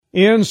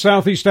In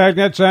Southeast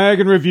AgNet's Ag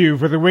and Review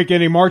for the week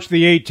ending March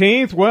the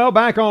 18th, well,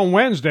 back on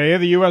Wednesday,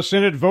 the U.S.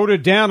 Senate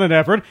voted down an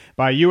effort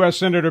by U.S.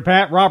 Senator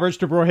Pat Roberts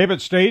to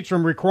prohibit states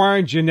from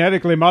requiring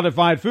genetically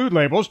modified food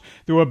labels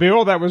through a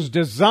bill that was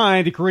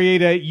designed to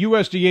create a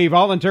USDA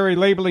voluntary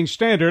labeling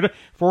standard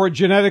for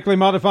genetically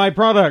modified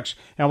products.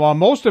 And while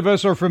most of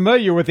us are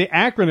familiar with the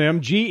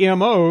acronym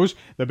GMOs,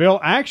 the bill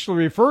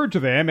actually referred to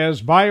them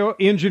as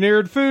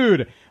bioengineered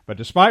food. But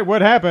despite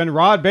what happened,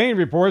 Rod Bain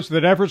reports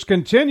that efforts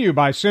continue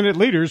by Senate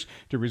leaders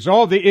to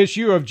resolve the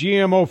issue of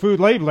GMO food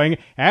labeling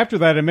after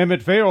that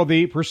amendment failed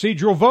the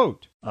procedural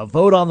vote. A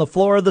vote on the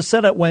floor of the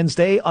Senate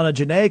Wednesday on a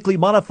genetically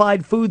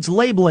modified foods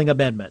labeling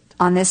amendment.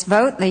 On this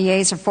vote, the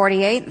yeas are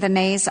 48, the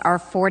nays are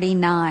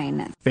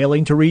 49.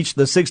 Failing to reach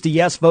the 60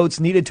 yes votes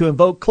needed to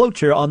invoke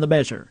cloture on the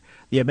measure.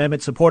 The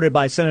amendment supported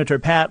by Senator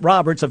Pat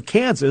Roberts of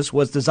Kansas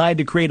was designed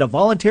to create a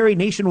voluntary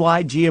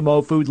nationwide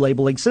GMO food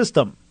labeling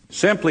system.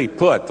 Simply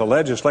put, the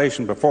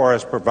legislation before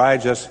us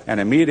provides us an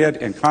immediate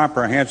and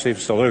comprehensive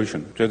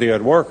solution to the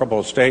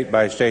unworkable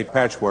state-by-state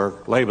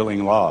patchwork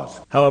labeling laws.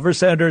 However,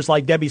 senators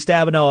like Debbie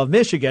Stabenow of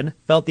Michigan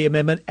felt the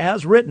amendment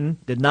as written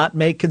did not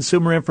make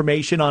consumer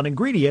information on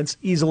ingredients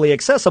easily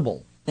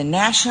accessible. The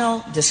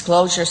National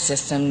Disclosure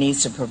System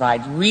needs to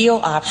provide real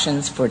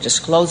options for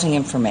disclosing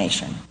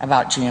information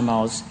about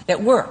GMOs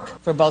that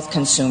work for both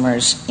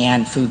consumers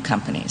and food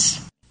companies.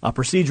 A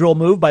procedural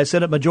move by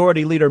Senate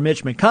Majority Leader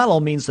Mitch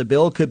McConnell means the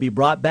bill could be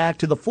brought back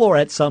to the floor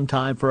at some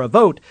time for a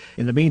vote.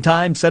 In the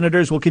meantime,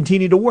 senators will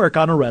continue to work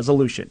on a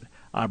resolution.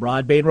 I'm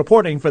Rod Bain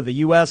reporting for the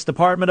U.S.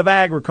 Department of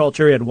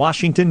Agriculture in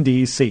Washington,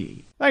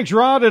 D.C. Thanks,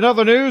 Rod. In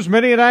other news,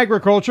 many in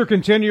agriculture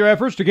continue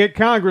efforts to get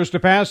Congress to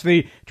pass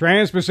the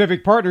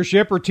Trans-Pacific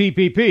Partnership, or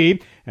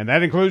TPP, and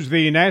that includes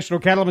the National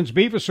Cattlemen's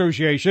Beef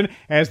Association,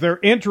 as their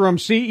interim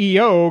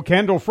CEO,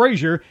 Kendall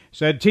Frazier,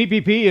 said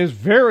TPP is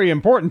very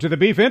important to the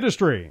beef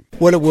industry.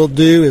 What it will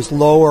do is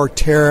lower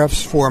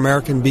tariffs for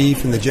American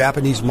beef in the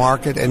Japanese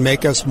market and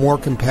make us more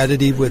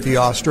competitive with the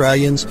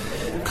Australians.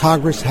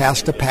 Congress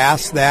has to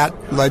pass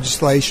that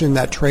legislation,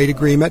 that trade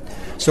agreement,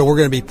 so we're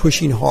going to be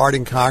pushing hard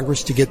in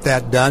Congress to get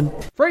that done.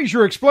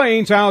 Frazier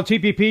explains how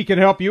TPP can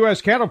help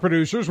U.S. cattle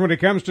producers when it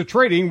comes to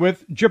trading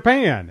with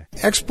Japan.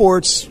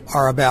 Exports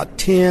are about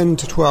 10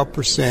 to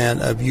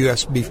 12% of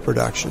U.S. beef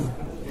production,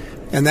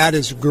 and that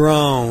has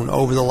grown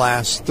over the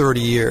last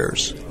 30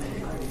 years.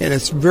 And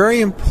it's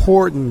very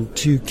important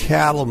to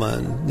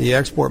cattlemen, the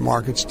export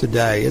markets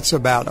today. It's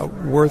about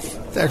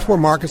export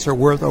markets are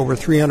worth over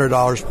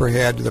 $300 per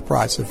head to the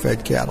price of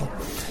fed cattle.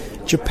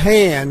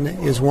 Japan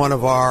is one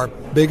of our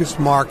biggest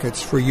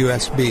markets for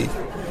U.S. beef.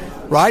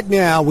 Right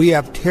now, we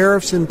have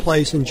tariffs in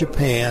place in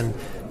Japan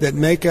that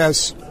make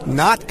us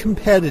not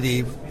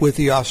competitive with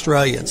the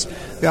Australians.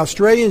 The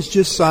Australians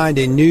just signed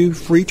a new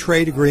free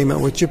trade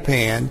agreement with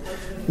Japan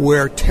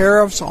where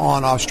tariffs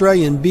on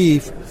Australian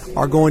beef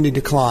are going to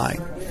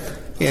decline,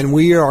 and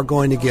we are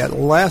going to get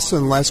less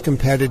and less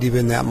competitive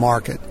in that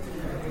market.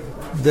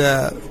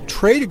 The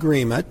trade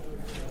agreement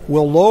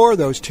will lower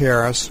those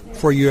tariffs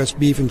for U.S.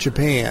 beef in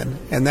Japan,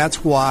 and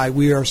that's why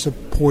we are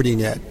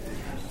supporting it.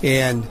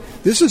 And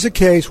this is a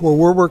case where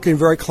we're working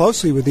very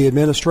closely with the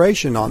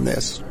administration on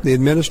this. The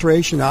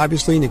administration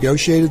obviously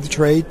negotiated the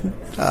trade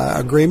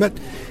agreement,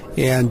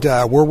 and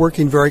we're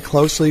working very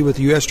closely with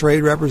the U.S.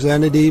 Trade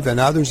Representative and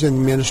others in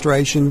the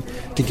administration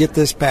to get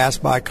this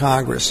passed by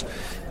Congress.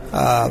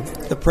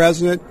 The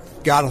President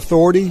got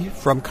authority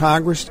from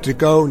Congress to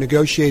go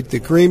negotiate the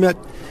agreement.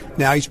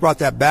 Now he's brought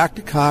that back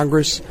to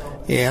Congress,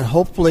 and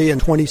hopefully in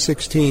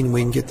 2016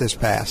 we can get this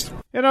passed.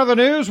 In other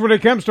news, when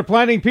it comes to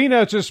planting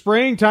peanuts this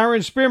spring,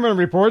 Tyron Spearman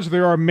reports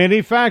there are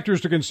many factors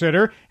to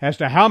consider as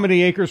to how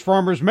many acres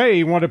farmers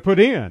may want to put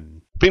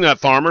in. Peanut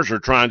farmers are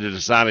trying to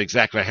decide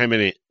exactly how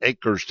many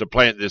acres to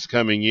plant this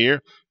coming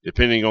year,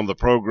 depending on the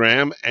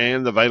program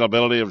and the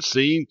availability of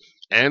seed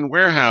and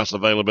warehouse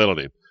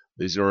availability.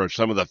 These are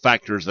some of the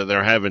factors that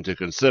they're having to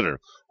consider.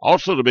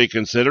 Also to be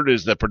considered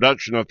is the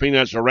production of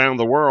peanuts around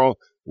the world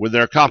with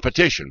their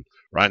competition.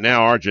 Right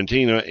now,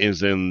 Argentina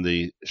is in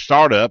the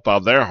startup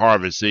of their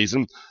harvest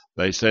season.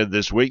 They said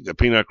this week the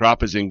peanut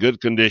crop is in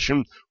good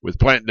condition with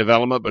plant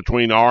development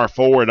between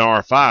R4 and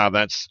R5.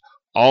 That's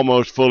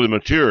almost fully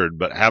matured,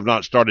 but have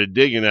not started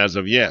digging as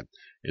of yet.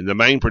 In the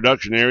main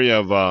production area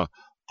of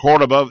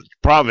Cordoba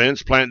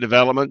province, plant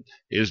development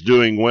is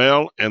doing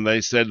well, and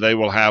they said they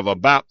will have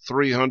about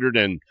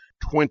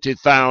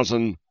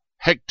 320,000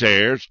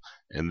 hectares,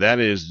 and that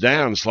is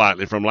down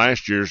slightly from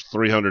last year's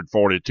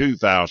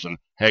 342,000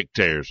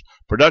 hectares.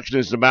 Production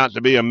is about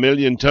to be 1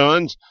 million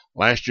tons.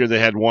 Last year they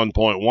had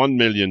 1.1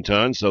 million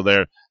tons, so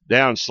they're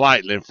down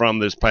slightly from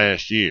this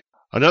past year.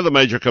 Another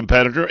major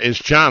competitor is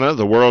China,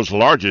 the world's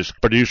largest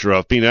producer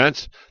of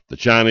peanuts. The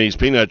Chinese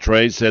peanut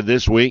trade said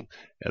this week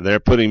they're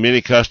putting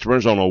many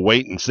customers on a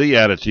wait-and-see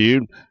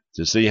attitude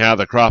to see how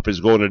the crop is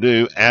going to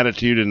do.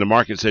 Attitude in the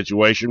market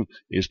situation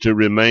is to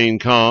remain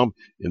calm.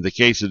 In the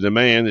case of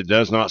demand, it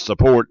does not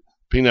support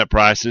peanut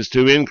prices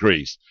to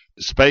increase.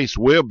 Space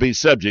will be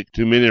subject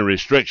to many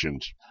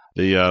restrictions.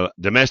 The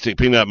domestic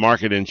peanut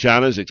market in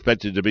China is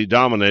expected to be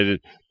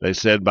dominated, they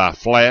said, by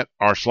flat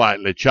or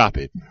slightly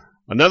choppy.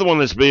 Another one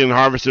that's being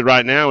harvested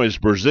right now is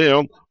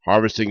Brazil.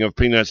 Harvesting of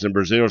peanuts in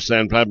Brazil's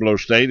San Pablo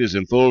state is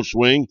in full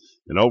swing,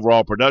 and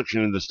overall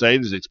production in the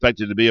state is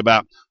expected to be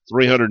about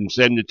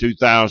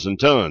 372,000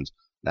 tons.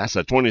 That's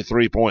a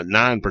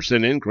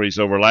 23.9% increase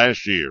over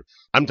last year.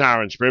 I'm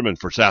Tyron Spearman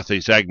for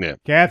Southeast AgNet.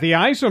 Kathy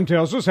Isom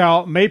tells us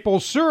how maple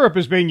syrup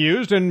is being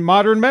used in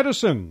modern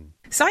medicine.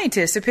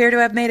 Scientists appear to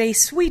have made a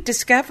sweet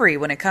discovery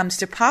when it comes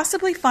to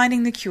possibly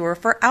finding the cure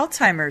for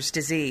Alzheimer's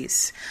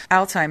disease.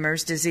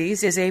 Alzheimer's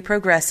disease is a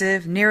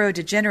progressive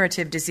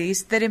neurodegenerative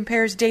disease that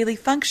impairs daily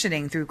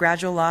functioning through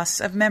gradual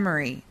loss of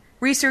memory.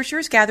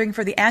 Researchers gathering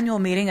for the annual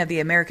meeting of the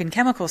American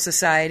Chemical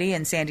Society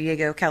in San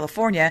Diego,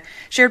 California,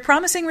 shared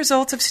promising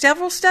results of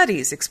several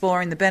studies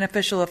exploring the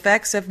beneficial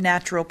effects of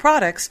natural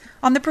products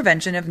on the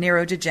prevention of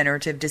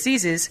neurodegenerative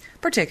diseases,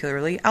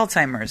 particularly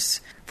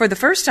Alzheimer's. For the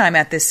first time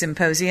at this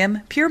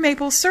symposium, pure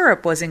maple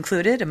syrup was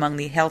included among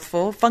the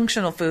healthful,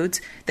 functional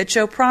foods that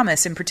show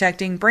promise in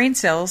protecting brain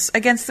cells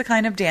against the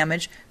kind of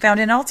damage found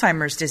in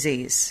Alzheimer's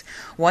disease.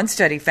 One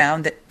study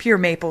found that pure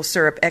maple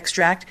syrup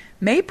extract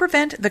may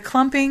prevent the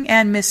clumping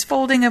and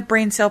misfolding of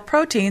brain cell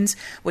proteins,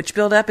 which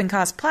build up and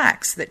cause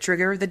plaques that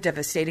trigger the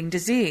devastating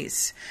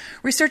disease.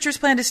 Researchers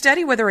plan to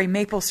study whether a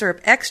maple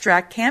syrup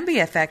extract can be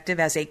effective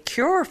as a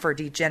cure for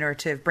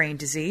degenerative brain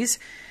disease.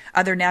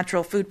 Other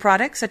natural food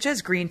products, such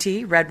as green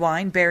tea, red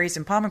wine, berries,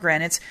 and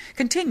pomegranates,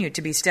 continue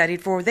to be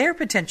studied for their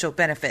potential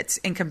benefits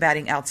in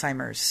combating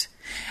Alzheimer's.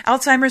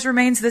 Alzheimer's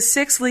remains the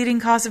sixth leading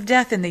cause of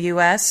death in the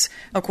U.S.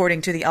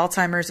 According to the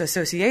Alzheimer's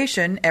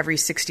Association, every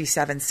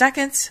 67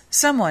 seconds,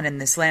 someone in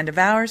this land of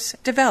ours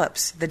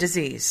develops the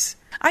disease.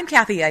 I'm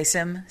Kathy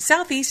Isom,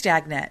 Southeast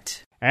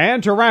AgNet.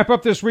 And to wrap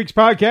up this week's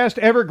podcast,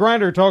 Everett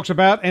Grinder talks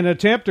about an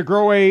attempt to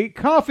grow a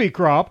coffee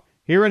crop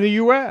here in the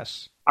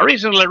U.S. I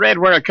recently read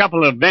where a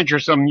couple of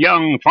venturesome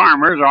young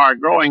farmers are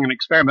growing an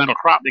experimental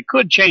crop that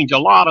could change a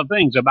lot of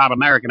things about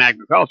American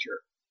agriculture.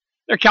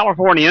 They're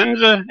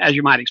Californians, as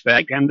you might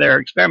expect, and their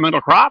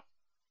experimental crop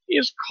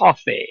is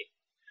coffee.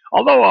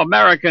 Although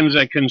Americans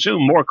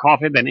consume more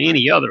coffee than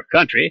any other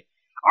country,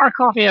 our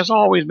coffee has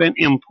always been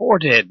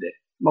imported,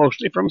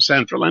 mostly from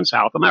Central and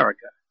South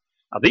America.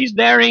 Now, these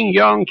daring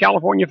young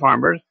California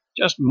farmers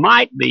just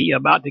might be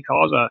about to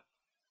cause a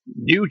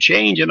new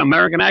change in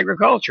American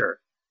agriculture.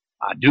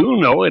 I do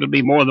know it'll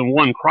be more than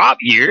one crop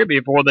year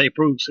before they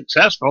prove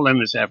successful in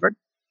this effort.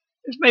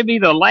 This may be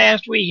the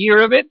last we hear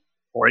of it,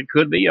 or it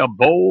could be a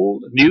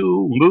bold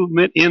new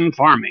movement in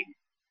farming.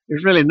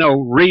 There's really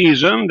no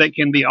reason that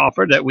can be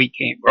offered that we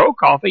can't grow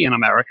coffee in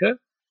America.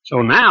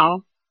 So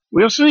now,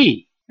 we'll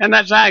see. And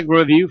that's Ag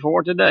Review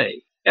for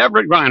today.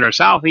 Everett Grinder,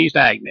 Southeast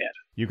AgNet.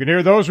 You can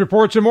hear those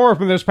reports and more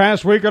from this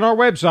past week on our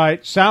website,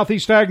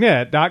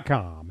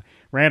 southeastagnet.com.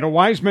 Randall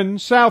Wiseman,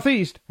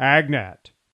 Southeast AgNet.